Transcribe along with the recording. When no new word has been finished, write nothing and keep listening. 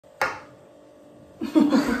Hi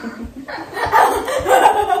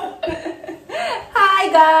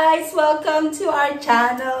guys, welcome to our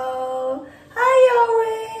channel. Hi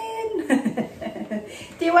Owen.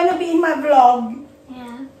 Do you want to be in my vlog?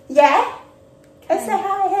 Yeah. Yeah? Let's say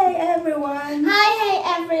hi, hey everyone. Hi, hey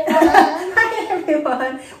everyone. Hi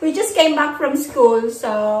everyone. We just came back from school,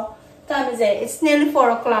 so what time is it? It's nearly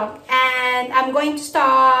 4 o'clock, and I'm going to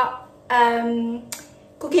start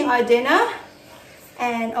cooking our dinner,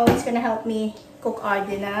 and Owen's gonna help me cook our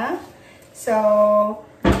dinner. So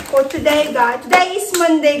for today, guys, today is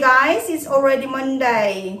Monday, guys. It's already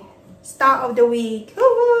Monday, start of the week.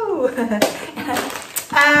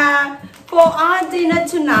 For our dinner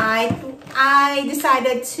tonight, I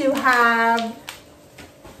decided to have,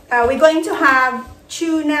 we're going to have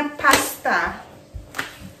tuna pasta.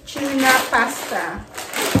 Tuna pasta.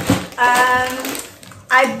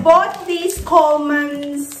 I bought these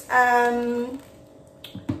Coleman's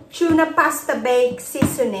tuna pasta bake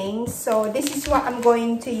seasoning. So this is what I'm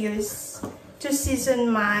going to use to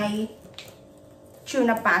season my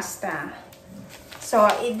tuna pasta. So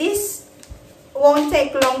this won't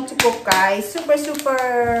take long to cook, guys.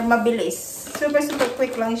 Super mabilis. Super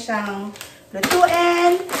quick lang siyang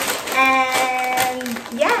lutuin. And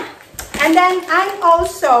yeah. And then I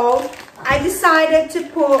decided to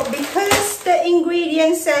put, because the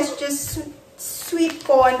ingredients says just sweet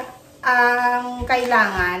corn ang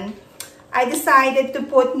kailangan, I decided to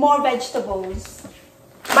put more vegetables,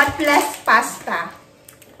 but less pasta.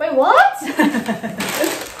 Wait, what?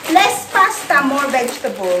 Less pasta, more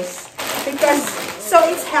vegetables. Because, so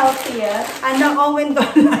it's healthier. I know Owen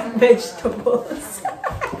don't like vegetables.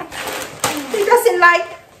 He doesn't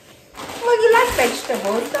like, well, you like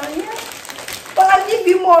vegetables, don't you? Well, I'll give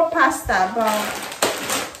you more pasta, but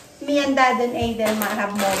me and Dad and Aiden might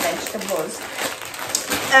have more vegetables.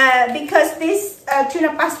 Because this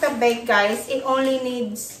tuna pasta bake, guys, it only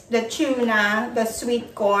needs the tuna, the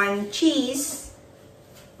sweet corn, cheese,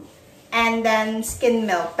 and then skim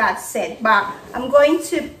milk. That's it. But I'm going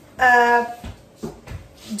to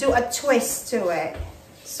do a twist to it.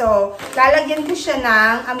 So, lalagyan ko siya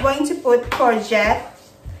ng, I'm going to put courgette,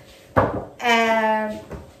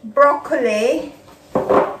 broccoli,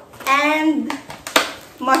 and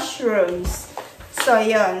mushrooms. So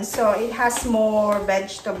yun, so it has more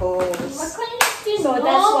vegetables. So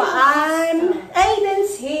that's what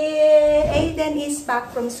Aiden's here. Aiden is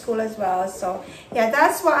back from school as well. So yeah,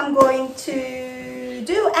 that's what I'm going to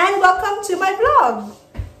do. And welcome to my vlog.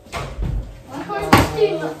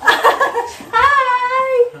 Hi!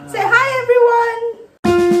 Say hi everyone!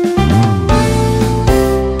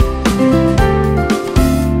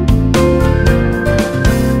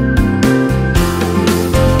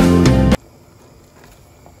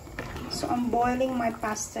 Boiling my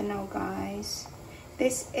pasta now, guys.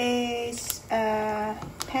 This is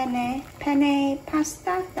penne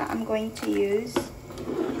pasta that I'm going to use.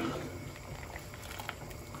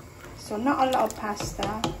 So not a lot of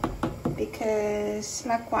pasta, because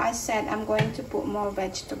like what I said, I'm going to put more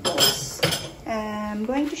vegetables. I'm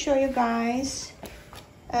going to show you guys.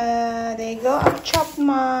 There you go. I've chopped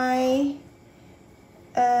my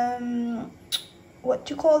what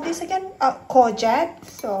do you call this again? Courgette.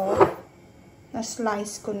 So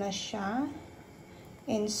na-slice ko na siya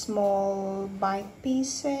in small bite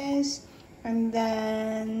pieces, and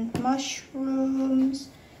then mushrooms,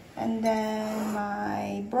 and then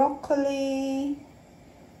my broccoli,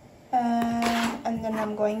 and then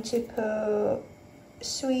I'm going to put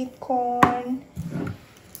sweet corn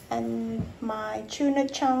and my tuna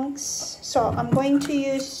chunks. So I'm going to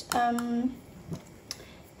use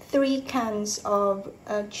 3 cans of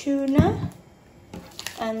tuna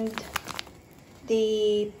and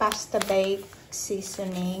the pasta bake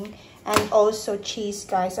seasoning, and also cheese,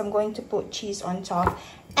 guys. I'm going to put cheese on top,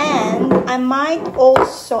 and I might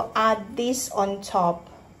also add this on top.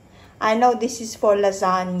 I know this is for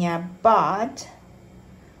lasagna, but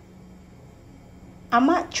I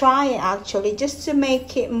might try it actually, just to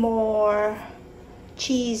make it more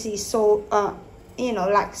cheesy, so you know,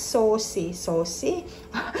 like saucy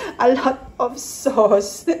a lot of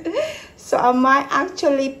sauce. So I might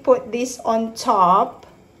actually put this on top,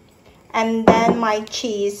 and then my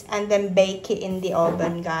cheese, and then bake it in the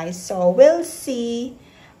oven, guys. So we'll see.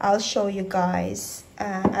 I'll show you guys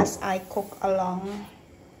as I cook along.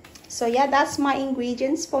 So yeah, that's my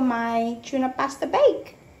ingredients for my tuna pasta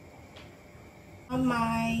bake.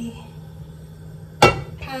 My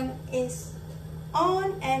pan is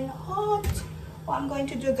on and hot. What I'm going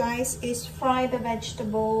to do, guys, is fry the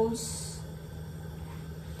vegetables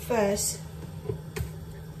first.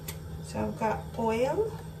 So I've got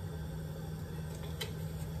oil,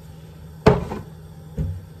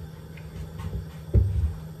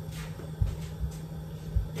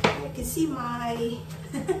 see my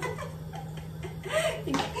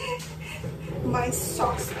my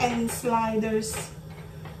socks and sliders.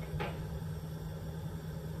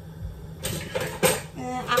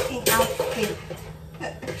 Aking outfit.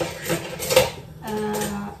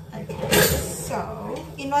 Okay. So,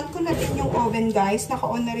 in-on ko na din yung oven, guys.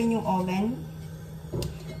 Naka-on na rin yung oven.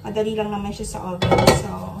 Madali lang naman siya sa oven.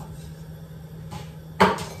 So,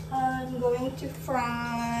 I'm going to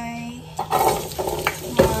fry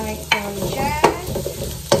my courgette.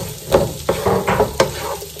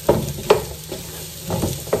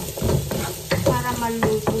 Para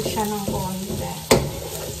maluto siya ng konti.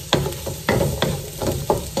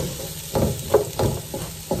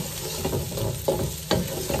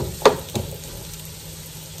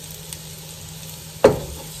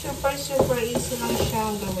 Super easy lang siya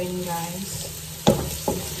gawin, guys.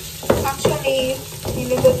 Actually,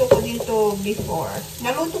 niluluto ko din to before.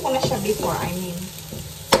 Naluto ko na siya before, I mean.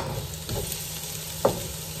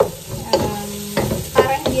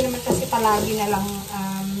 Para hindi naman kasi palagi na lang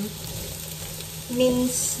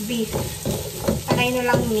minced beef. Panay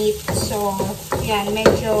na lang meat. So, yan,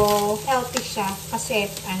 medyo healthy siya kasi,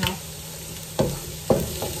 tuna.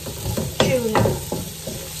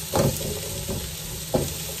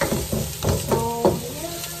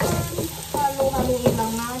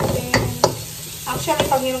 Actually,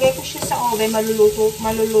 pag nilagay ko siya sa oven, maluluto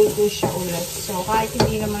siya ulit. So, kahit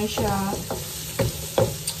hindi naman siya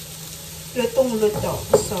lutong-luto.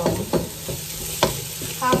 So,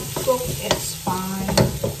 half cooked is fine.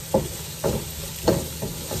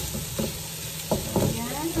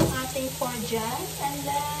 Yan, ang ating courgette. And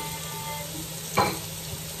then,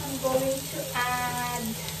 I'm going to add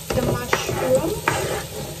the mushroom.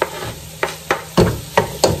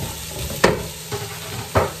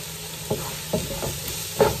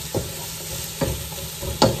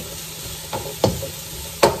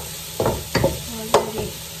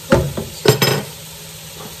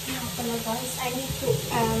 I need to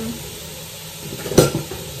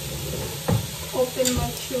open my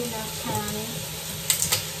tuna can.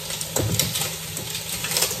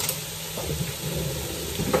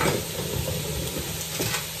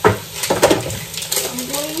 I'm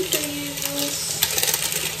going to use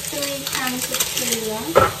 3 cans of tuna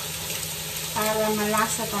para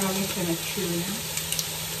malasa talaga siya na tuna.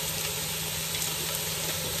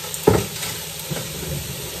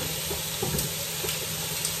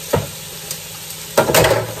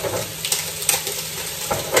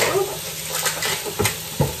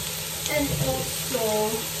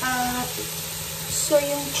 So,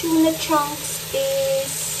 yung tuna chunks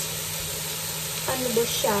is, ano ba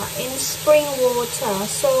siya? In spring water.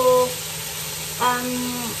 So,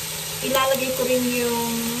 ilalagay ko rin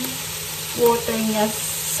yung water niya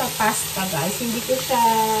sa pasta, guys. Hindi ko siya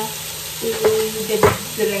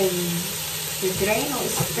i-drain. I-drain o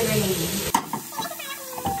strain?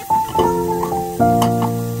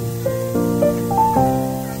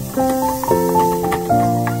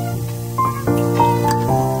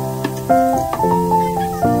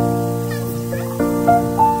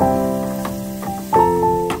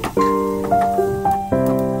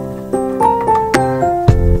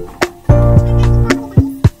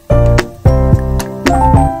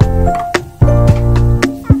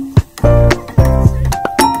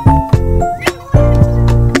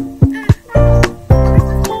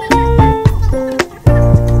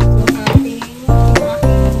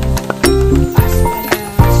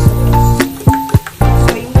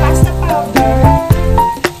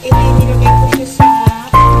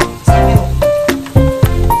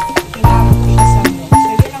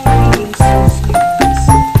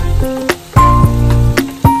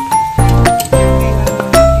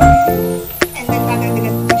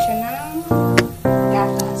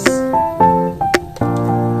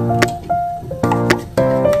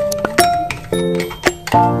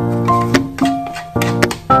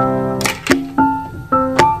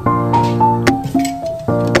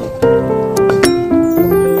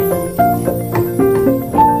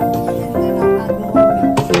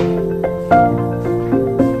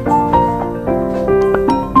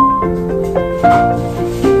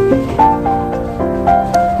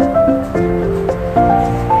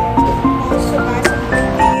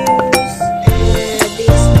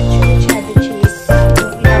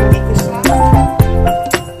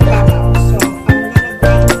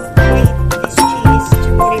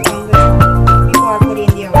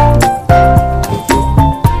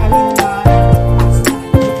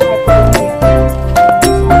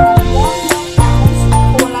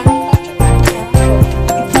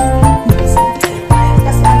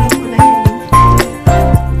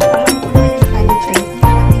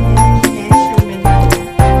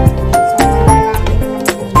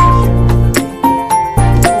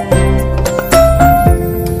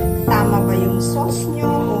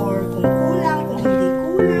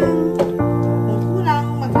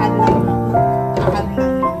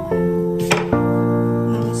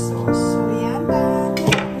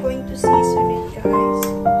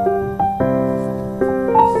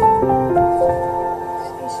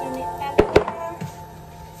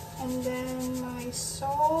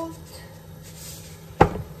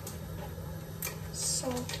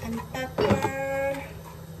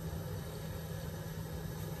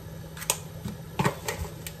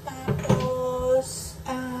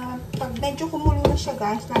 pag medyo kumulo na siya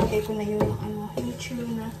guys, lagay ko na yung yung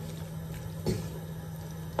tuna.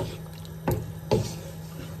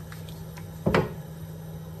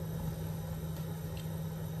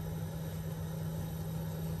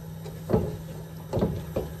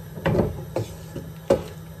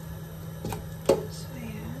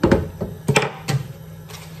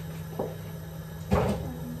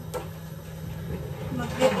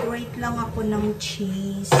 Mag-grate lang ako ng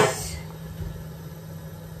cheese.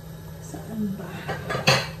 Saan ba?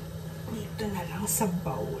 Dito na lang sa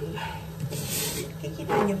bowl.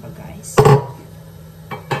 Kikita niyo ba guys?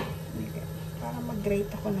 Para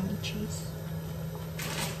mag-grate ako ng cheese.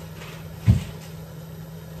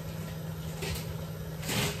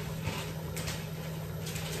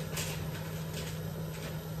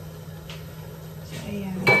 So,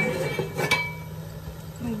 ayan.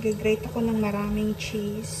 Mag-grate ako ng maraming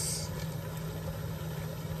cheese.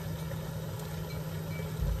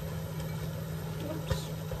 Oops.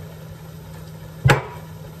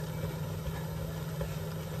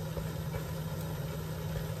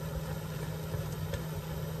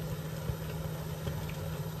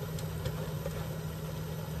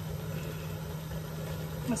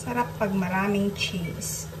 Masarap pag maraming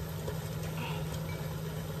cheese.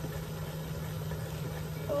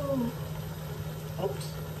 Oh. Oops.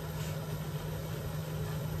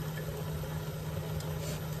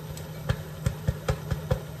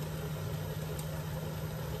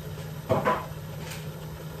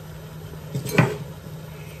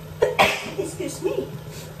 Excuse me.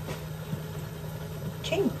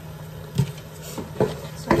 Ching.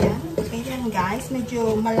 So, ayan. Ayan guys.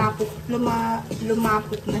 Medyo malapot,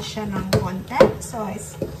 lumapot na siya ng konti. So,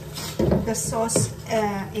 the sauce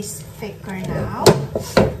is thicker now.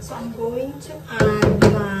 So, I'm going to add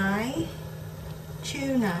my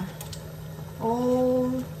tuna.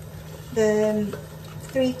 All the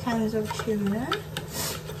 3 cans of tuna.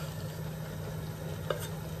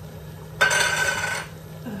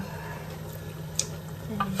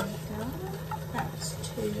 That's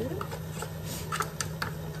 2.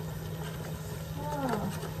 Oh,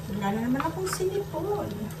 wala na naman akong sinipon.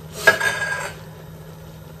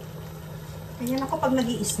 Ganyan ako pag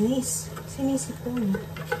nag-i-sneeze. Sinisipon.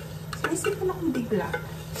 Sinisipon akong bigla.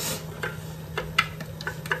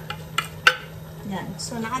 Yan.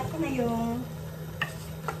 So, na-add ko na yung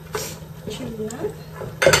tuna.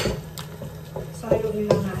 So, haluin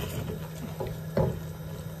lang natin.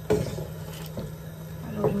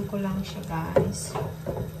 Haluin ko lang siya, guys.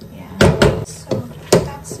 Yan. So,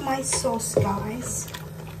 that's my sauce, guys.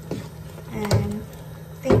 And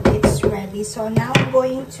I think it's ready. So, now I'm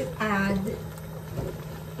going to add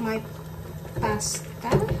my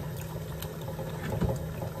pasta.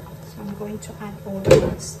 So, I'm going to add all the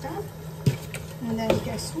pasta. And then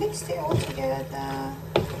just mix it all together.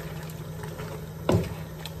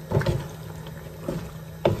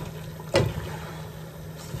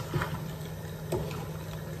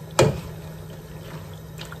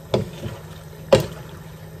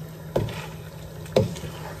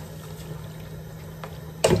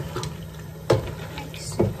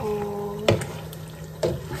 Mix it all.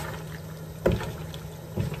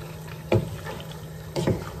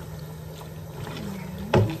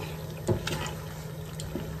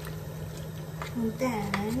 And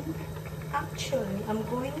then, actually, I'm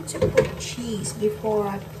going to put cheese before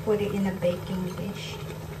I put it in a baking dish.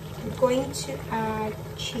 I'm going to add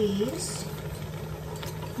cheese,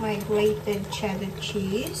 my grated cheddar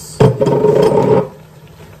cheese,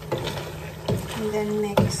 and then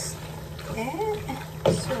mix it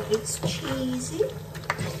so it's cheesy.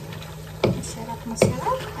 Masarap,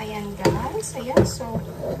 masarap. Ayan guys, ayan. So,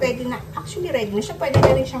 pwede na, actually ready na siya. Pwede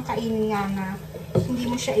na rin siyang kainin nga na hindi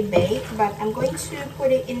mo siya i-bake, but I'm going to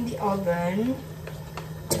put it in the oven,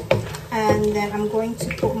 and then I'm going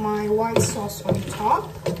to put my white sauce on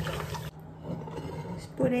top.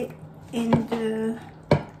 Let's put it in the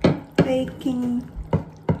baking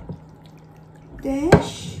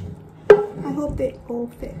dish. I hope it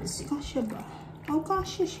all fits. Kasya ba? Oh,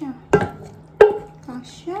 kasya siya.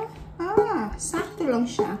 Kasya? Ah, sakto lang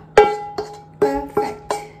siya.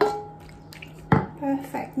 Perfect.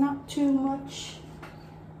 Perfect. Not too much.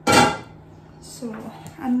 So,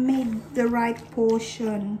 I made the right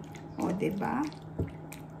portion. O, diba?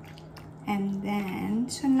 And then,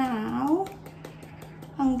 so now,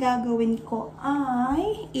 ang gagawin ko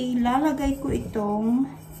ay ilalagay ko itong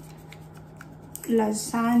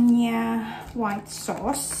lasagna white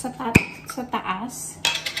sauce sa taas.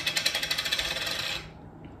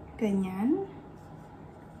 Ganyan.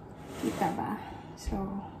 Kita ba?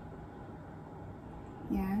 So,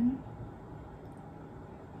 yan.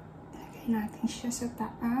 Lagay natin siya sa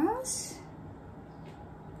taas.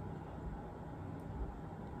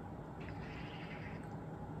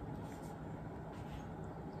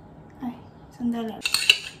 Ay, sandali.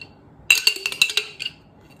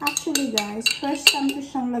 Actually guys, first time ko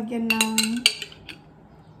siyang lagyan ng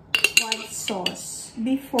white sauce.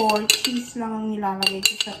 Before, cheese lang ang nilalagay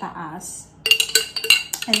ko sa taas.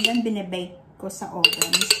 And then, binibake ko sa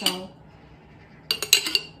oven. So,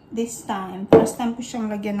 this time, first time ko siyang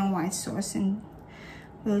lagyan ng white sauce. And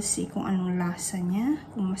we'll see kung anong lasa niya.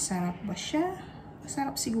 Kung masarap ba siya.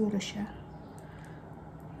 Masarap siguro siya.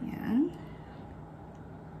 Yan.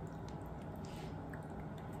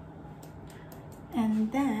 And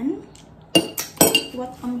then,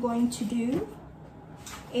 what I'm going to do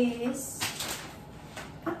is,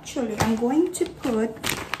 actually, I'm going to put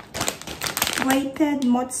grated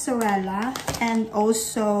mozzarella and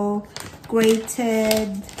also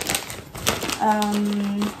grated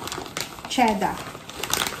cheddar.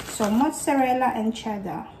 So, mozzarella and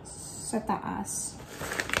cheddar sa taas.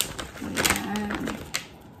 Ayan.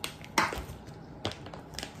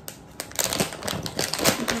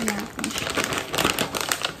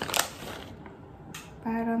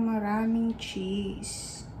 Para maraming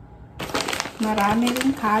cheese. Marami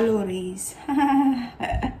rin calories.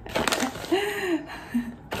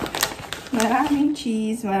 Maraming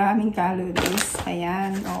cheese, maraming calories.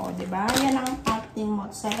 Ayan, o, diba? Yan ang ating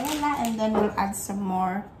mozzarella and then we'll add some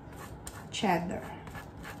more cheddar.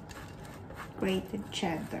 Grated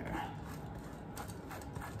cheddar.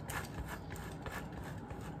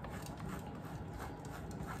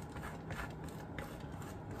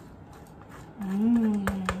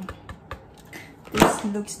 This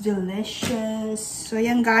looks delicious. So,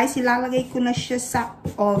 yan guys, ilalagay ko na siya sa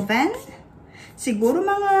oven. Siguro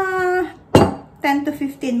mga 10 to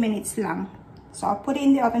 15 minutes lang. So, I'll put it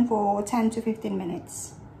in the oven for 10 to 15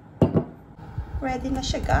 minutes. Ready na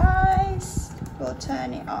siya guys. We'll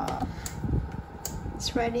turn it off.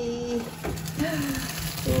 It's ready.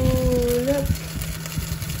 Ooh, look.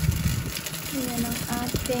 Yan ang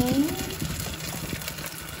ating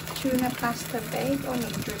tuna pasta bake. Oh,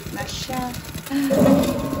 nag-drip na siya.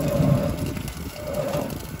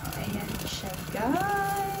 Ayan siya,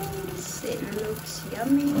 guys. It looks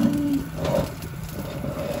yummy.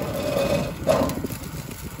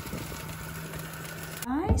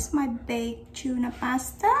 Guys, my baked tuna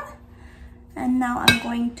pasta. And now I'm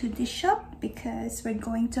going to dish up because we're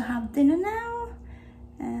going to have dinner now.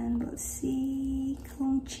 And we'll see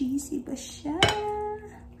kung cheesy ba siya.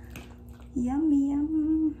 Yummy,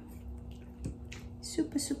 yum.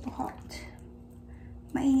 Super, super hot.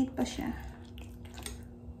 Mainit pa siya.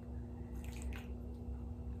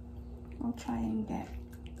 I'll try and get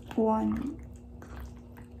one.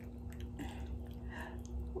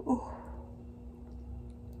 Oh.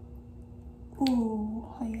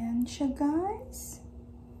 Oh, ayan siya, guys.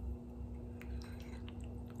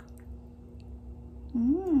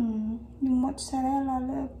 Yung mozzarella,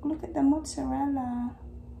 look at the mozzarella.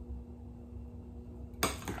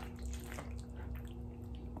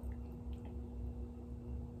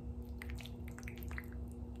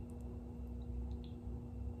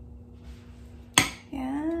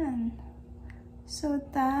 Yan. So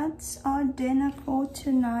that's our dinner for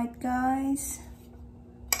tonight, guys.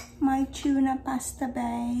 My tuna pasta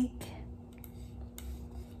bake.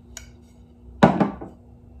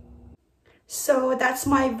 So that's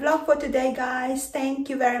my vlog for today, guys. Thank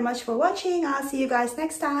you very much for watching. I'll see you guys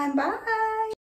next time. Bye.